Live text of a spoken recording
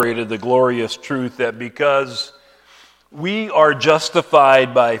The glorious truth that because we are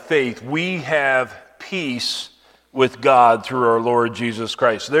justified by faith, we have peace with God through our Lord Jesus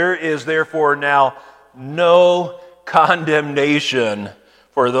Christ. There is therefore now no condemnation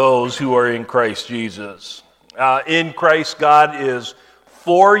for those who are in Christ Jesus. In Christ, God is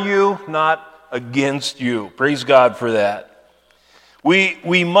for you, not against you. Praise God for that.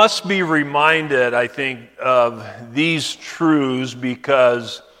 We must be reminded, I think, of these truths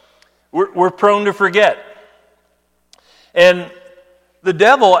because we're prone to forget. And the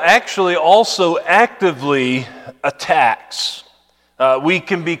devil actually also actively attacks. We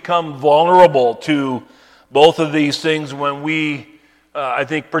can become vulnerable to both of these things when I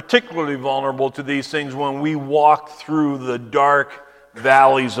think particularly vulnerable to these things when we walk through the dark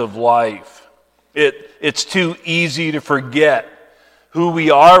valleys of life. It's too easy to forget who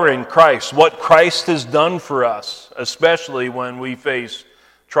we are in Christ, what Christ has done for us, especially when we face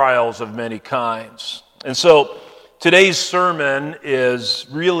trials of many kinds. And so today's sermon is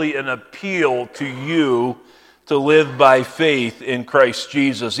really an appeal to you to live by faith in Christ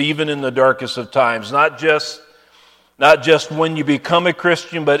Jesus, even in the darkest of times. Not just when you become a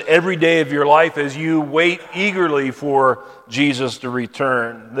Christian, but every day of your life as you wait eagerly for Jesus to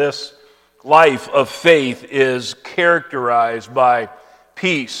return. This life of faith is characterized by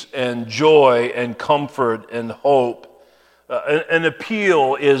peace and joy and comfort and hope. An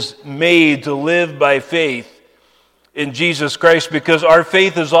appeal is made to live by faith in Jesus Christ because our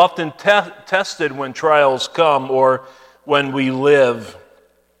faith is often tested when trials come or when we live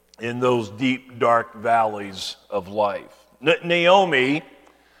in those deep, dark valleys of life. Naomi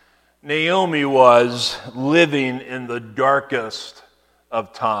was living in the darkest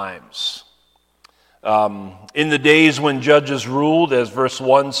of times. In the days when judges ruled, as verse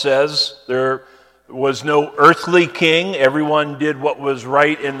 1 says, there was no earthly king. Everyone did what was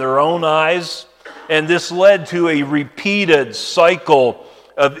right in their own eyes. And this led to a repeated cycle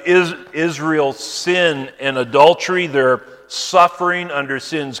of Israel's sin and adultery. They're suffering under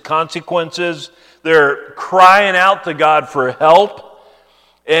sin's consequences. They're crying out to God for help.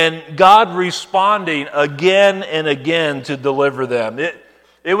 And God responding again and again to deliver them.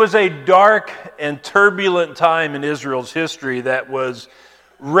 It was a dark and turbulent time in Israel's history that was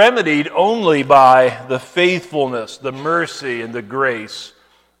remedied only by the faithfulness, the mercy, and the grace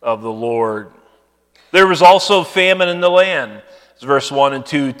of the Lord. There was also famine in the land, as verse 1 and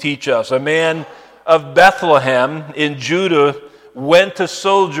 2 teach us. A man of Bethlehem in Judah went to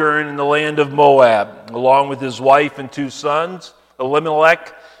sojourn in the land of Moab, along with his wife and 2 sons.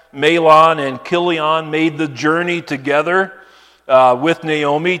 Elimelech, Mahlon, and Chilion made the journey together with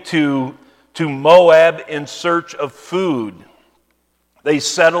Naomi to Moab in search of food. They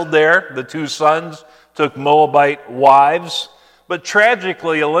settled there. The 2 sons took Moabite wives. But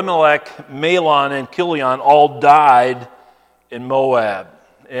tragically, Elimelech, Mahlon, and Chilion all died in Moab.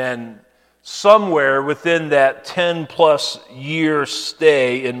 And somewhere within that 10-plus year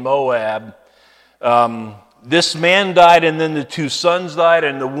stay in Moab, this man died, and then the 2 sons died,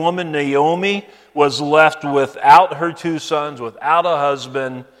 and the woman Naomi was left without her 2 sons, without a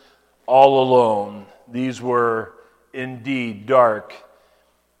husband, all alone. These were indeed dark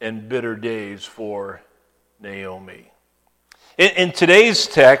and bitter days for Naomi. In today's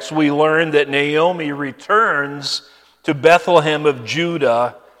text, we learn that Naomi returns to Bethlehem of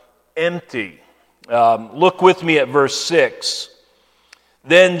Judah empty. Look with me at verse 6.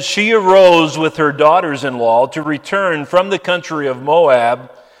 Then she arose with her daughters-in-law to return from the country of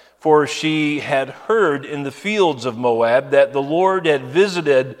Moab, for she had heard in the fields of Moab that the Lord had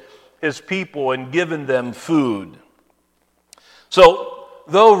visited his people and given them food. So,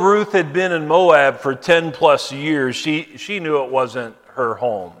 though Ruth had been in Moab for 10-plus years, she knew it wasn't her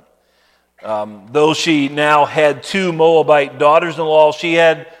home. Though she now had 2 Moabite daughters-in-law, she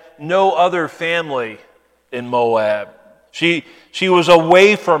had no other family in Moab. She was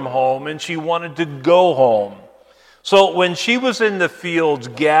away from home, and she wanted to go home. So when she was in the fields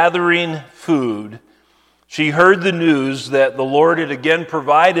gathering food, she heard the news that the Lord had again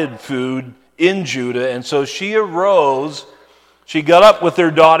provided food in Judah, and so she arose. She got up with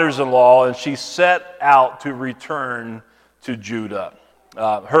her daughters-in-law, and she set out to return to Judah.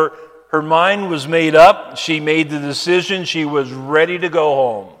 Her mind was made up. She made the decision. She was ready to go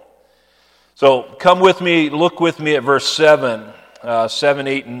home. So come with me, look with me at verse 7,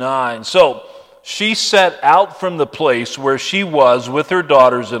 8, and 9. So she set out from the place where she was with her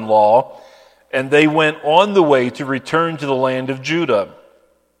daughters-in-law, and they went on the way to return to the land of Judah.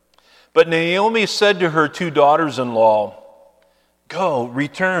 But Naomi said to her 2 daughters-in-law, "Go,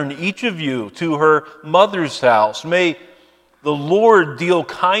 return, each of you, to her mother's house. May the Lord deal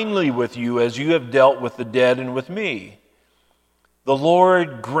kindly with you as you have dealt with the dead and with me. The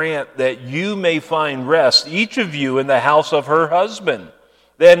Lord grant that you may find rest, each of you in the house of her husband."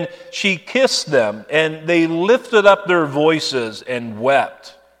 Then she kissed them, and they lifted up their voices and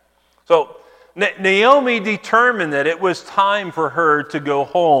wept. So Naomi determined that it was time for her to go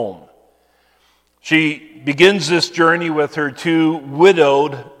home. She begins this journey with her two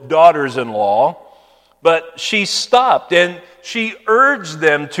widowed daughters-in-law, but she stopped and she urged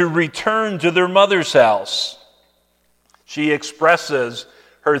them to return to their mother's house. She expresses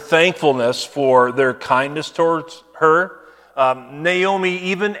her thankfulness for their kindness towards her. Naomi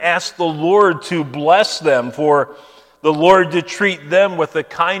even asked the Lord to bless them, for the Lord to treat them with the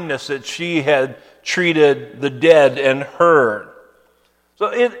kindness that she had treated the dead and her. So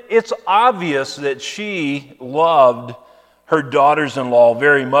it's obvious that she loved her daughters-in-law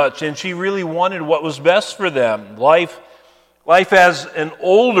very much, and she really wanted what was best for them. Life as an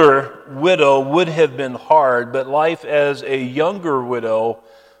older widow would have been hard, but life as a younger widow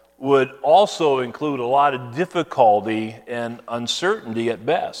would also include a lot of difficulty and uncertainty at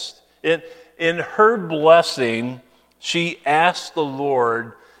best. In her blessing, she asked the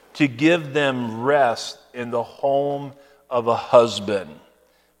Lord to give them rest in the home of a husband.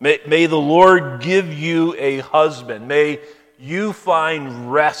 May the Lord give you a husband. May you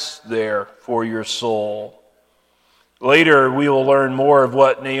find rest there for your soul. Later, we will learn more of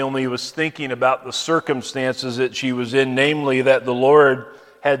what Naomi was thinking about the circumstances that she was in, namely that the Lord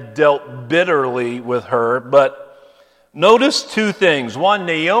had dealt bitterly with her. But notice two things. One,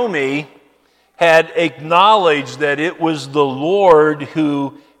 Naomi had acknowledged that it was the Lord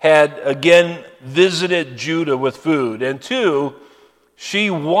who had again visited Judah with food. And two, she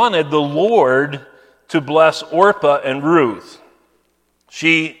wanted the Lord to bless Orpah and Ruth.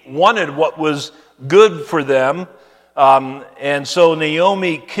 She wanted what was good for them. And so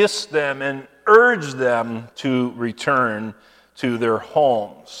Naomi kissed them and urged them to return to their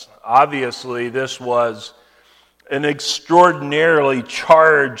homes. Obviously, this was an extraordinarily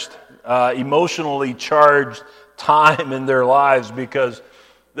charged, emotionally charged time in their lives, because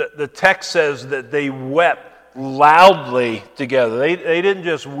the text says that they wept loudly together. They didn't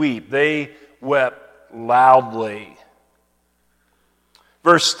just weep, they wept loudly.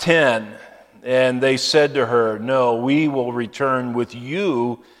 Verse 10, "And they said to her, 'No, we will return with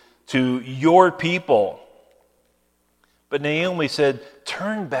you to your people.' But Naomi said,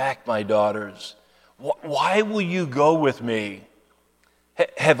 'Turn back, my daughters. Why will you go with me?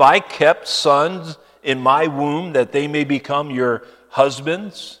 Have I kept sons in my womb that they may become your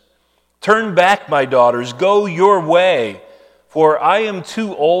husbands? Turn back, my daughters, go your way, for I am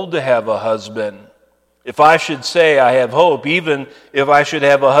too old to have a husband. If I should say I have hope, even if I should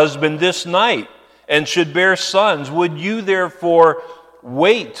have a husband this night and should bear sons, would you therefore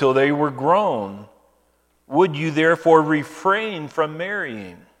wait till they were grown? Would you therefore refrain from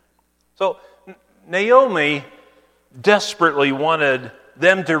marrying?'" So Naomi desperately wanted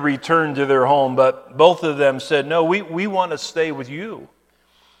them to return to their home, but both of them said, "No, we want to stay with you."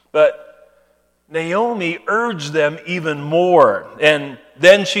 But Naomi urged them even more, and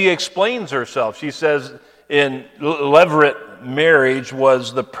then she explains herself. She says in levirate marriage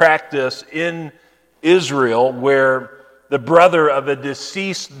was the practice in Israel where the brother of a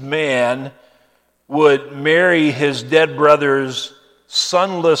deceased man would marry his dead brother's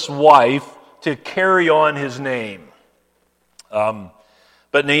sonless wife to carry on his name.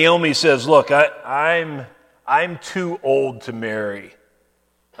 But Naomi says, "Look, I'm too old to marry.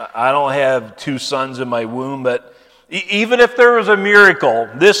 I don't have two sons in my womb, but even if there was a miracle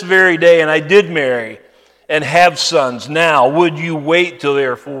this very day and I did marry and have sons now, would you wait till they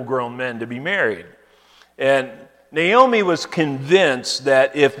are full-grown men to be married?" And Naomi was convinced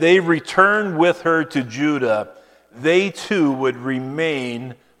that if they returned with her to Judah, they too would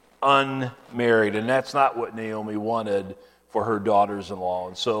remain unmarried. And that's not what Naomi wanted for her daughters-in-law.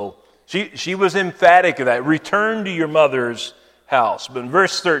 And so she was emphatic of that. Return to your mother's house. But in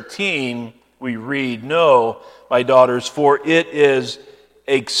verse 13, we read, "No, my daughters, for it is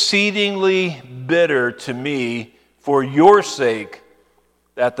exceedingly bitter to me for your sake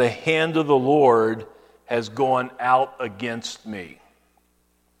that the hand of the Lord has gone out against me."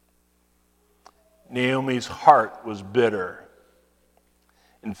 Naomi's heart was bitter.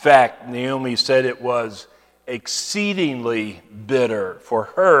 In fact, Naomi said it was exceedingly bitter for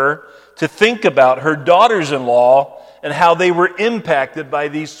her to think about her daughters-in-law and how they were impacted by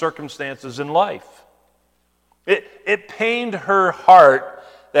these circumstances in life. It pained her heart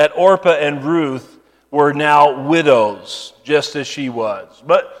that Orpah and Ruth were now widows, just as she was.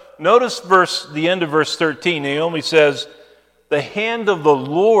 But notice the end of verse 13. Naomi says, the hand of the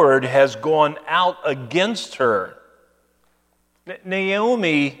Lord has gone out against her.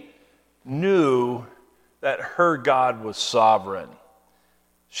 Naomi knew that her God was sovereign.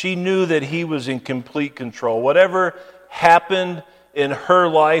 She knew that he was in complete control. Whatever happened in her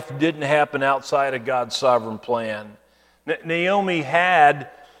life didn't happen outside of God's sovereign plan. Naomi had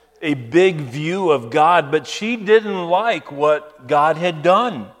a big view of God, but she didn't like what God had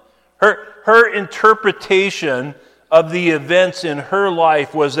done. Her interpretation of the events in her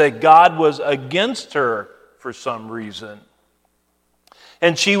life was that God was against her for some reason.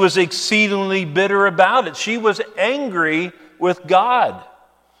 And she was exceedingly bitter about it. She was angry with God.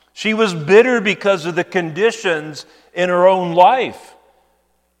 She was bitter because of the conditions in her own life.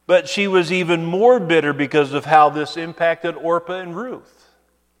 But she was even more bitter because of how this impacted Orpah and Ruth.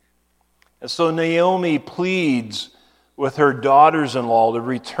 And so Naomi pleads with her daughters-in-law to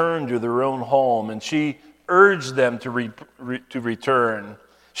return to their own home, and she urged them to return.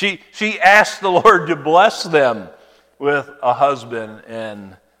 She asked the Lord to bless them with a husband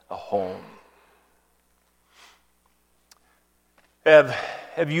and a home.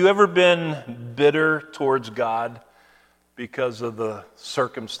 Have you ever been bitter towards God because of the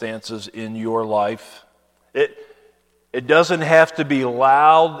circumstances in your life? It doesn't have to be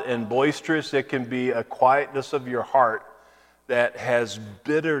loud and boisterous. It can be a quietness of your heart that has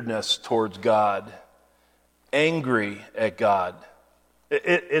bitterness towards God, angry at God.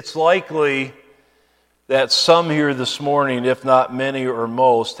 It's likely that some here this morning, if not many or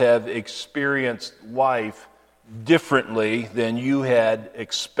most, have experienced life differently than you had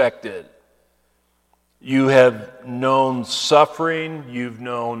expected. You have known suffering, you've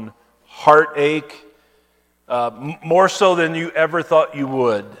known heartache, more so than you ever thought you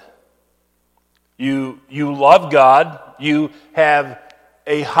would. You love God, you have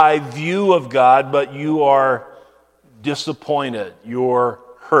a high view of God, but you are disappointed, you're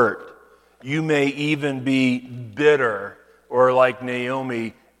hurt. You may even be bitter, or like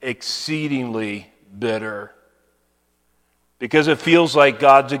Naomi, exceedingly bitter, because it feels like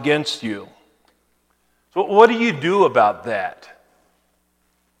God's against you. So what do you do about that?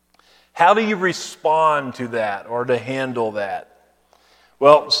 How do you respond to that or to handle that?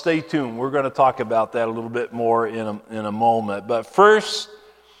 Well, stay tuned. We're going to talk about that a little bit more in a moment. But first,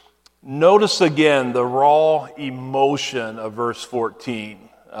 notice again the raw emotion of verse 14.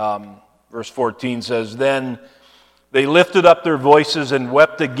 Verse 14 says, "Then they lifted up their voices and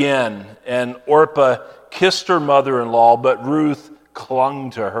wept again, and Orpah kissed her mother-in-law, but Ruth clung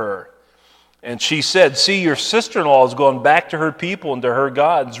to her. And she said, 'See, your sister-in-law has gone back to her people and to her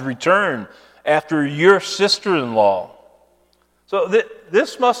gods. Return after your sister-in-law.'" So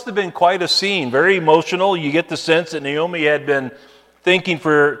this must have been quite a scene, very emotional. You get the sense that Naomi had been thinking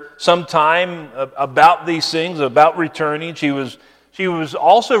for some time about these things, about returning. She was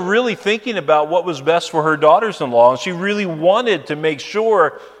also really thinking about what was best for her daughters-in-law, and she really wanted to make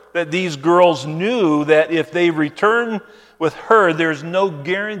sure that these girls knew that if they return with her, there's no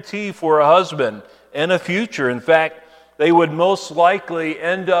guarantee for a husband and a future. In fact, they would most likely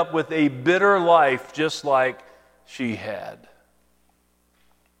end up with a bitter life just like she had.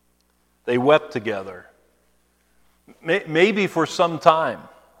 They wept together, maybe for some time.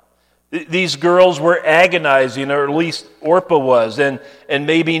 These girls were agonizing, or at least Orpah was, and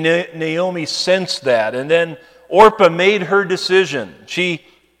maybe Naomi sensed that. And then Orpah made her decision. She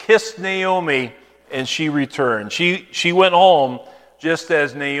kissed Naomi and she returned. She went home just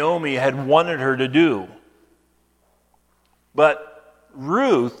as Naomi had wanted her to do. But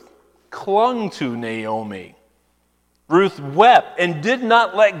Ruth clung to Naomi. Ruth wept and did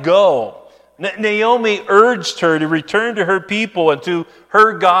not let go. Naomi urged her to return to her people and to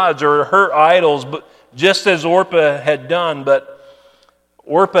her gods or her idols, but just as Orpah had done. But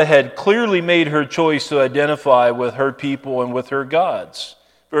Orpah had clearly made her choice to identify with her people and with her gods.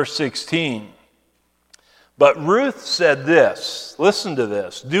 Verse 16. But Ruth said this, listen to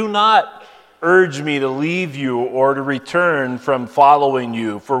this, "Do not urge me to leave you or to return from following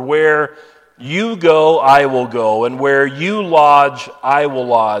you, for where you go, I will go, and where you lodge, I will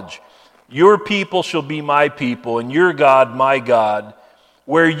lodge. Your people shall be my people, and your God my God.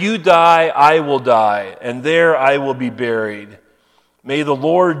 Where you die, I will die, and there I will be buried. May the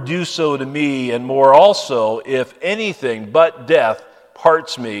Lord do so to me, and more also, if anything but death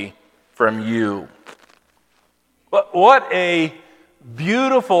parts me from you." What a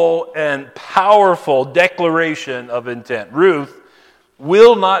beautiful and powerful declaration of intent. Ruth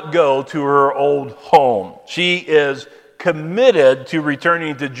will not go to her old home. She is committed to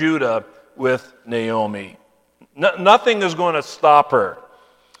returning to Judah with Naomi. Nothing is going to stop her.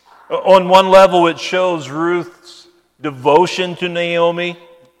 On one level, it shows Ruth's devotion to Naomi.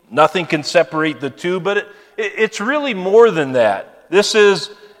 Nothing can separate the two, but it's really more than that. This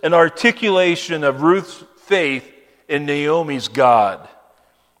is an articulation of Ruth's faith in Naomi's God.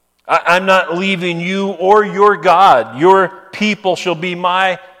 I'm not leaving you or your God. Your people shall be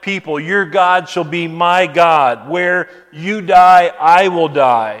my people. Your God shall be my God. Where you die, I will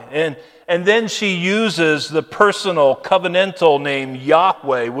die. And then she uses the personal covenantal name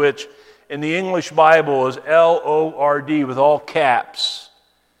Yahweh, which in the English Bible is Lord with all caps,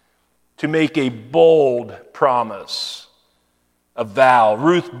 to make a bold promise, a vow.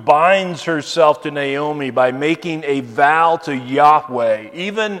 Ruth binds herself to Naomi by making a vow to Yahweh,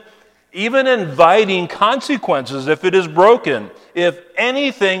 even inviting consequences if it is broken. If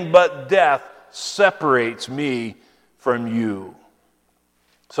anything but death separates me from you.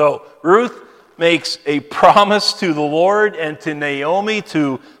 So Ruth makes a promise to the Lord and to Naomi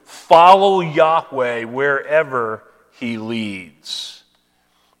to follow Yahweh wherever he leads.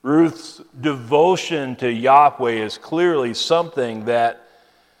 Ruth's devotion to Yahweh is clearly something that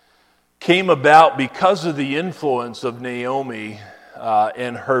came about because of the influence of Naomi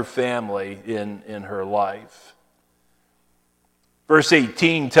and her family in her life. Verse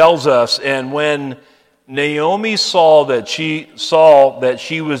 18 tells us, and when Naomi saw that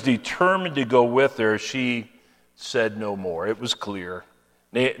she was determined to go with her, she said no more. It was clear.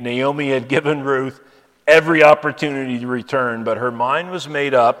 Naomi had given Ruth every opportunity to return, but her mind was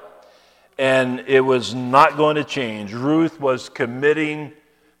made up, and it was not going to change. Ruth was committed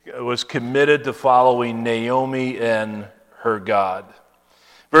to following Naomi and her God.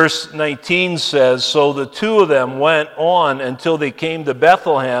 Verse 19 says, so the two of them went on until they came to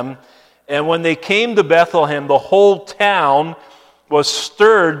Bethlehem. And when they came to Bethlehem, the whole town was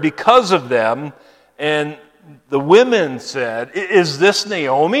stirred because of them. And the women said, is this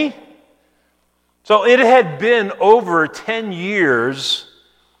Naomi? So it had been over 10 years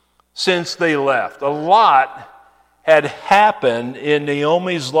since they left. A lot had happened in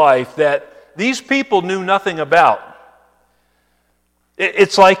Naomi's life that these people knew nothing about.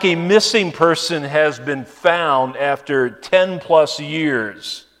 It's like a missing person has been found after 10 plus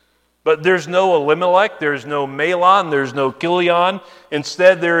years. But there's no Elimelech, there's no Mahlon, there's no Chilion.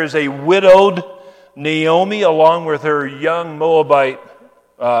 Instead, there is a widowed Naomi along with her young Moabite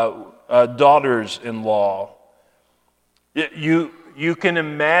daughters-in-law. You can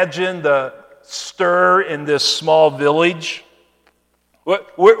imagine the stir in this small village.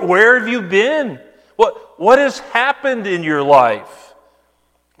 Where have you been? What has happened in your life?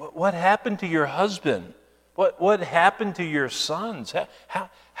 What happened to your husband? What happened to your sons?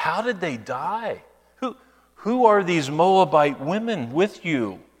 How did they die? Who are these Moabite women with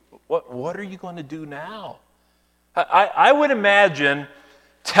you? What are you going to do now? I would imagine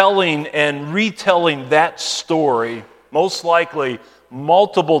telling and retelling that story, most likely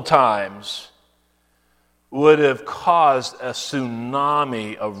multiple times, would have caused a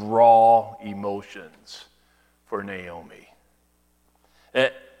tsunami of raw emotions for Naomi.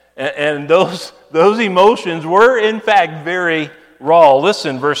 And those emotions were, in fact, very raw.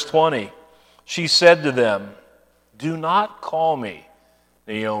 Listen, verse 20. She said to them, do not call me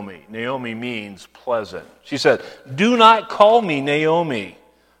Naomi. Naomi means pleasant. She said, do not call me Naomi.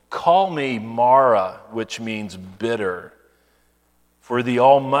 Call me Mara, which means bitter. For the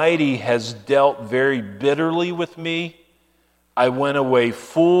Almighty has dealt very bitterly with me. I went away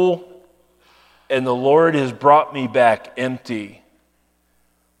full, and the Lord has brought me back empty.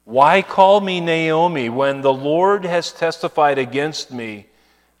 Why call me Naomi when the Lord has testified against me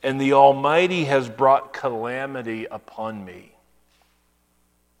and the Almighty has brought calamity upon me?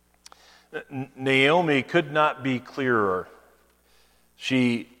 Naomi could not be clearer.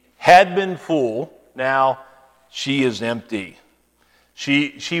 She had been full, now she is empty.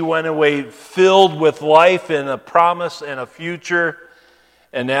 She went away filled with life and a promise and a future,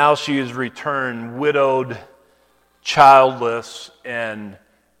 and now she is returned widowed, childless, and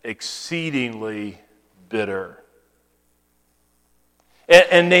exceedingly bitter.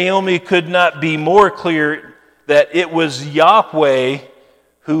 And Naomi could not be more clear that it was Yahweh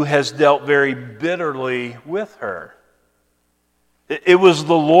who has dealt very bitterly with her. It was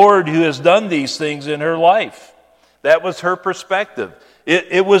the Lord who has done these things in her life. That was her perspective.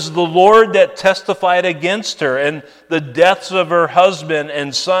 It was the Lord that testified against her, and the deaths of her husband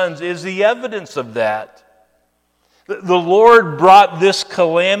and sons is the evidence of that. The Lord brought this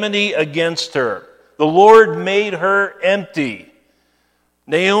calamity against her. The Lord made her empty.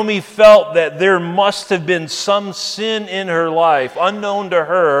 Naomi felt that there must have been some sin in her life, unknown to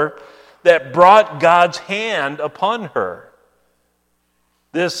her, that brought God's hand upon her.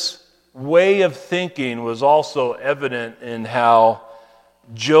 This way of thinking was also evident in how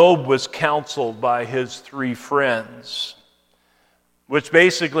Job was counseled by his three friends, which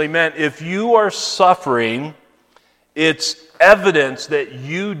basically meant if you are suffering, it's evidence that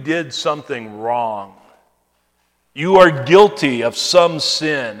you did something wrong. You are guilty of some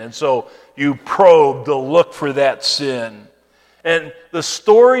sin, and so you probe to look for that sin. And the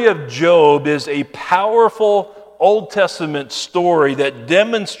story of Job is a powerful Old Testament story that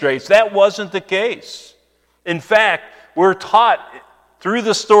demonstrates that wasn't the case. In fact, we're taught through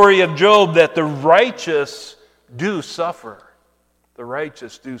the story of Job that the righteous do suffer. The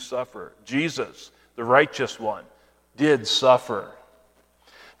righteous do suffer. Jesus, the righteous one, did suffer.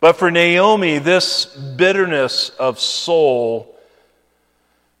 But for Naomi, this bitterness of soul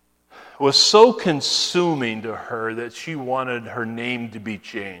was so consuming to her that she wanted her name to be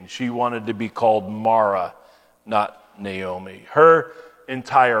changed. She wanted to be called Mara, not Naomi. Her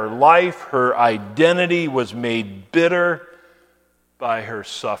entire life, her identity was made bitter by her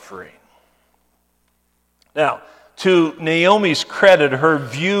suffering. Now, to Naomi's credit, her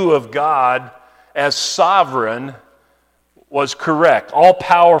view of God as sovereign was correct,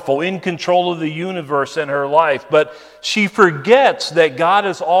 all-powerful, in control of the universe and her life. But she forgets that God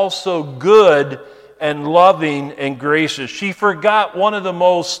is also good and loving and gracious. She forgot one of the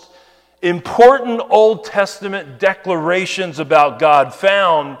most important Old Testament declarations about God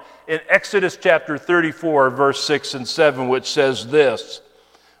found in Exodus chapter 34, verse 6 and 7, which says this: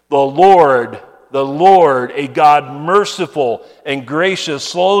 the Lord, a God merciful and gracious,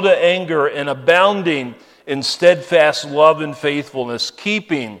 slow to anger and abounding in steadfast love and faithfulness,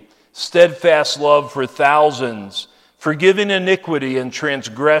 keeping steadfast love for thousands, forgiving iniquity and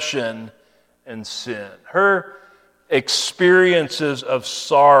transgression and sin. Her experiences of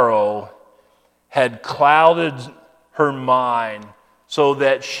sorrow had clouded her mind so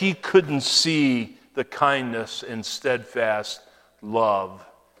that she couldn't see the kindness and steadfast love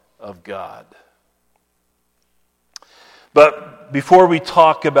of God. But before we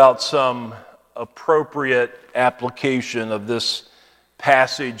talk about some appropriate application of this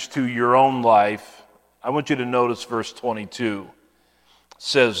passage to your own life, I want you to notice verse 22. It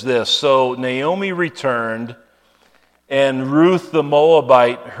says this: so Naomi returned, and Ruth the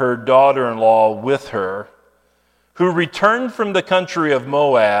Moabite, her daughter-in-law, with her, who returned from the country of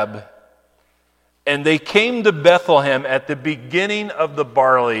Moab, and they came to Bethlehem at the beginning of the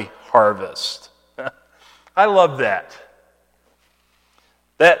barley harvest. I love that.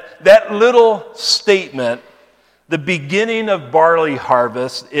 That little statement, the beginning of barley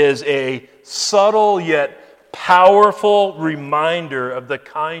harvest, is a subtle yet powerful reminder of the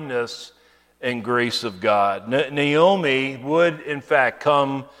kindness and grace of God. Naomi would, in fact,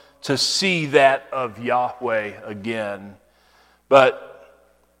 come to see that of Yahweh again. But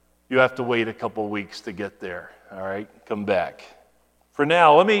you have to wait a couple weeks to get there. All right? Come back. For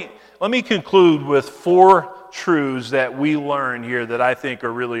now, let me conclude with 4 truths that we learn here that I think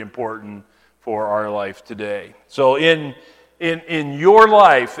are really important for our life today. So in your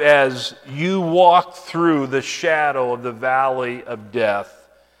life, as you walk through the shadow of the valley of death,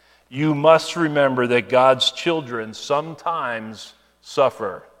 you must remember that God's children sometimes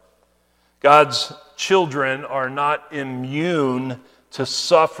suffer. God's children are not immune to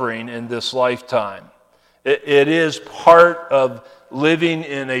suffering in this lifetime. It is part of living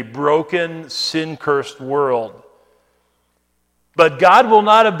in a broken, sin-cursed world. But God will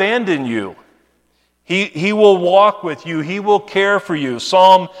not abandon you. He will walk with you. He will care for you.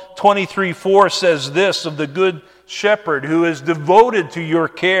 Psalm 23:4 says this of the good shepherd who is devoted to your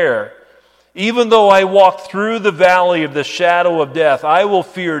care: even though I walk through the valley of the shadow of death, I will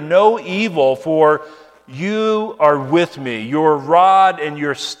fear no evil, for you are with me. Your rod and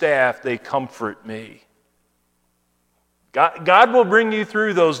your staff, they comfort me. God will bring you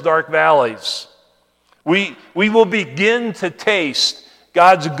through those dark valleys. We will begin to taste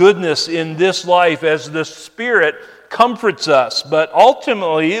God's goodness in this life as the Spirit comforts us. But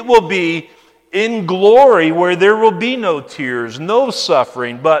ultimately, it will be in glory where there will be no tears, no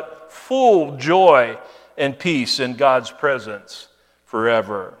suffering, but full joy and peace in God's presence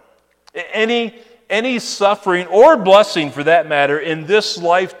forever. Any suffering or blessing, for that matter, in this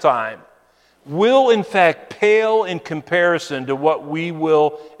lifetime will in fact pale in comparison to what we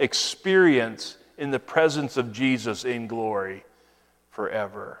will experience in the presence of Jesus in glory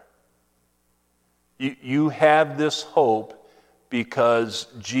forever. You have this hope because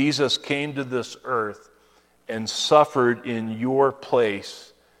Jesus came to this earth and suffered in your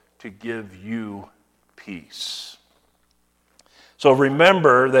place to give you peace. So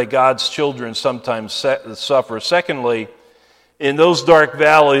remember that God's children sometimes suffer. Secondly, In those dark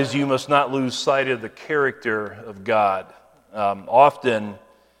valleys, you must not lose sight of the character of God. Often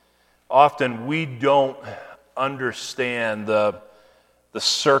we don't understand the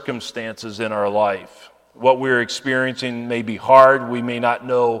circumstances in our life. What we're experiencing may be hard. We may not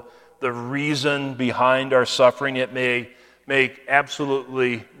know the reason behind our suffering. It may make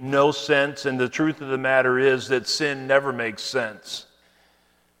absolutely no sense, and the truth of the matter is that sin never makes sense.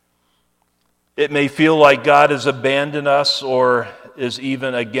 It may feel like God has abandoned us or is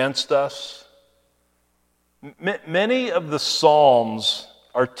even against us. Many of the Psalms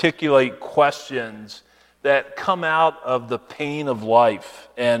articulate questions that come out of the pain of life,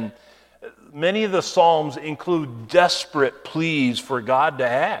 and many of the Psalms include desperate pleas for God to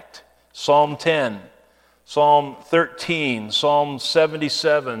act. Psalm 10, Psalm 13, Psalm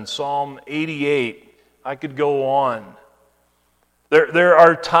 77, Psalm 88. I could go on. There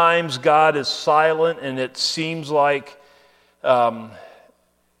are times God is silent and it seems like there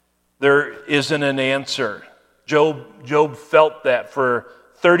isn't an answer. Job felt that for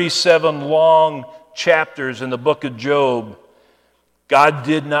 37 long chapters in the book of Job. God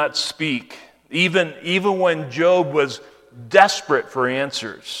did not speak, even when Job was desperate for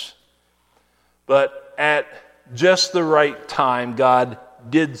answers. But at just the right time, God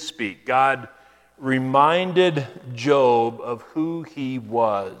did speak. God reminded Job of who he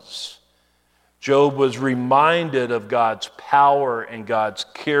was. Job was reminded of God's power and God's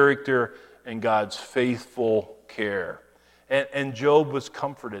character and God's faithful care. And Job was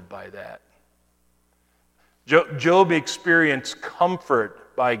comforted by that. Job experienced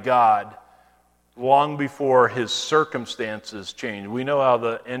comfort by God long before his circumstances changed. We know how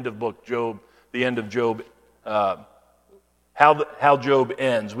the end of Job, how Job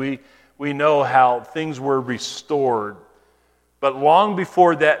ends. We know how things were restored. But long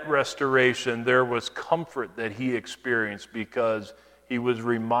before that restoration, there was comfort that he experienced because he was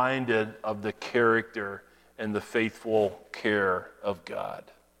reminded of the character and the faithful care of God.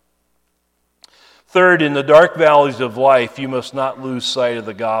 Third, in the dark valleys of life, you must not lose sight of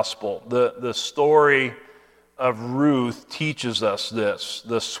the gospel. The story of Ruth teaches us this,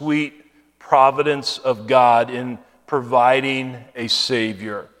 the sweet providence of God in providing a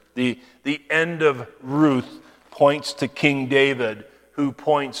Savior. The end of Ruth points to King David, who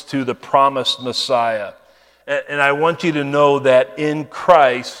points to the promised Messiah. And I want you to know that in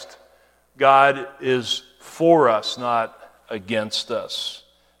Christ, God is for us, not against us.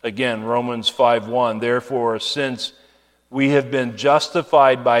 Again, Romans 5:1, therefore, since we have been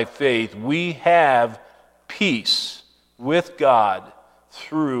justified by faith, we have peace with God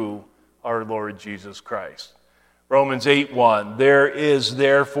through our Lord Jesus Christ. Romans 8:1, there is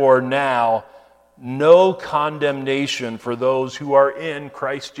therefore now no condemnation for those who are in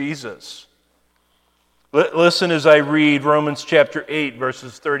Christ Jesus. Listen as I read Romans chapter 8,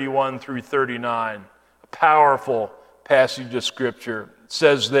 verses 31 through 39. A powerful passage of Scripture. It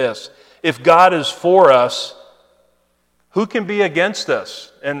says this, if God is for us, who can be against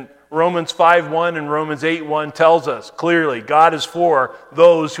us? And Romans 5:1 and Romans 8:1 tells us clearly, God is for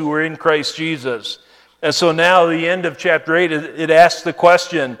those who are in Christ Jesus. And so now the end of chapter 8, it asks the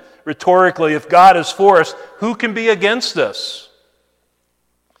question rhetorically, if God is for us, who can be against us?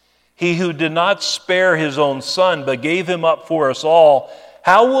 He who did not spare his own son, but gave him up for us all,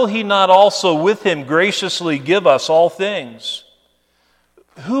 how will he not also with him graciously give us all things?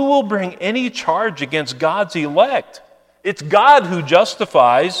 Who will bring any charge against God's elect? It's God who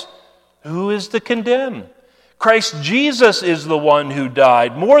justifies. Who is to condemn? Christ Jesus is the one who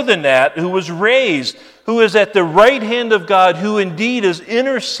died. More than that, who was raised, who is at the right hand of God, who indeed is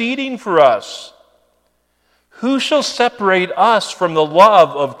interceding for us. Who shall separate us from the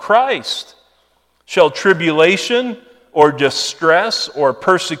love of Christ? Shall tribulation or distress or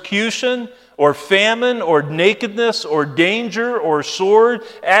persecution or famine or nakedness or danger or sword?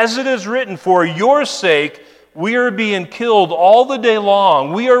 As it is written, for your sake we are being killed all the day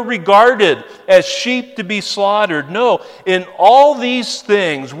long. We are regarded as sheep to be slaughtered. No, in all these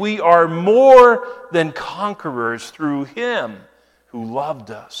things we are more than conquerors through Him who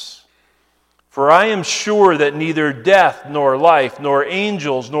loved us. For I am sure that neither death nor life, nor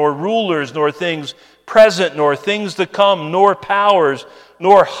angels, nor rulers, nor things present, nor things to come, nor powers,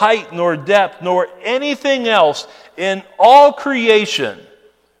 nor height, nor depth, nor anything else in all creation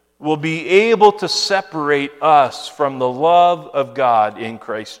will be able to separate us from the love of God in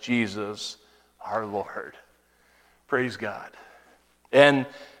Christ Jesus our Lord. Praise God. And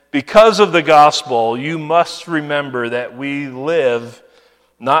because of the gospel, you must remember that we live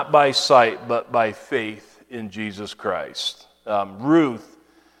not by sight, but by faith in Jesus Christ. Ruth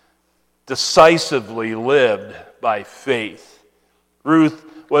decisively lived by faith. Ruth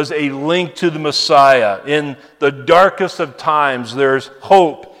was a link to the Messiah. In the darkest of times, there's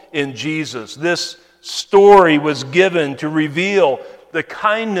hope in Jesus. This story was given to reveal the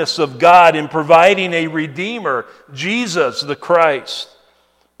kindness of God in providing a Redeemer, Jesus the Christ.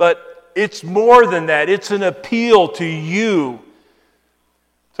 But it's more than that. It's an appeal to you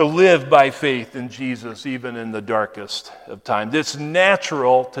to live by faith in Jesus, even in the darkest of times. It's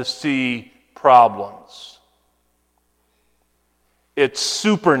natural to see problems. It's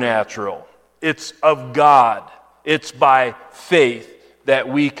supernatural. It's of God. It's by faith that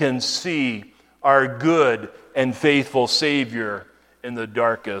we can see our good and faithful Savior in the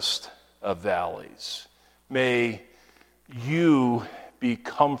darkest of valleys. May you be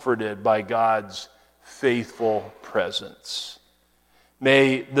comforted by God's faithful presence.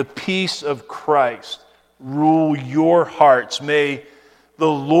 May the peace of Christ rule your hearts. May the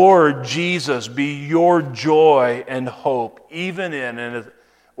Lord Jesus be your joy and hope, even in,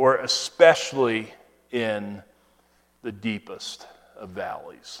 or especially in, the deepest of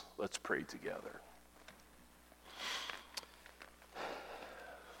valleys. Let's pray together.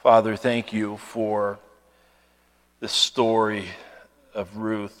 Father, thank you for the story of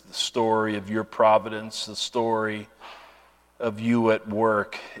Ruth, the story of your providence, the story of you at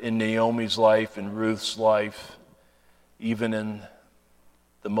work in Naomi's life and Ruth's life, even in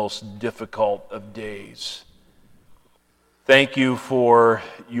the most difficult of days. Thank you for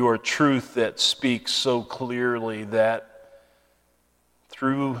your truth that speaks so clearly that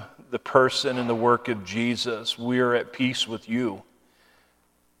through the person and the work of Jesus, we are at peace with you.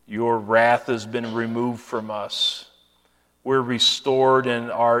 Your wrath has been removed from us. We're restored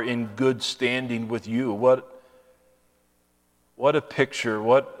and are in good standing with you. What a picture,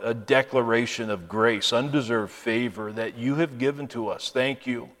 what a declaration of grace, undeserved favor that you have given to us. Thank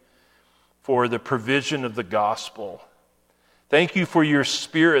you for the provision of the gospel. Thank you for your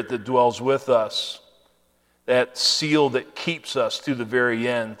Spirit that dwells with us, that seal that keeps us to the very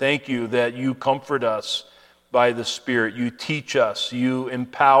end. Thank you that you comfort us by the Spirit. You teach us, you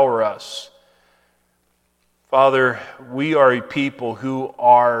empower us. Father, we are a people who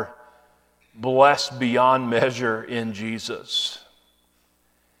are blessed beyond measure in Jesus.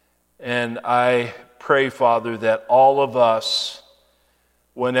 And I pray, Father, that all of us,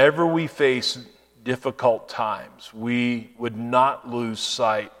 whenever we face difficult times, we would not lose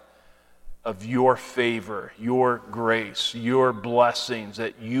sight of your favor, your grace, your blessings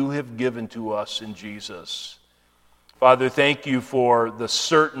that you have given to us in Jesus. Father, thank you for the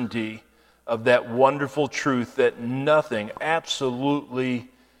certainty of that wonderful truth that nothing, absolutely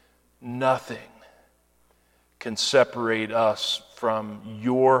nothing, can separate us from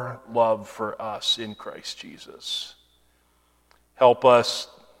your love for us in Christ Jesus. Help us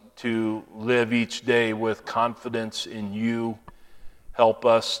to live each day with confidence in you. Help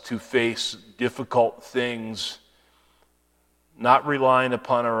us to face difficult things, not relying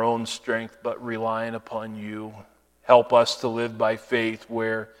upon our own strength, but relying upon you. Help us to live by faith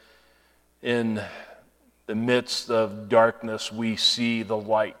where in the midst of darkness we see the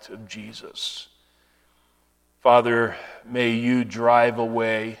light of Jesus. Father, may you drive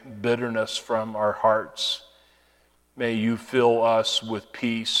away bitterness from our hearts. May you fill us with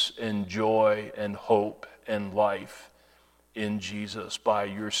peace and joy and hope and life in Jesus by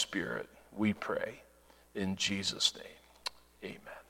your Spirit. We pray in Jesus' name. Amen.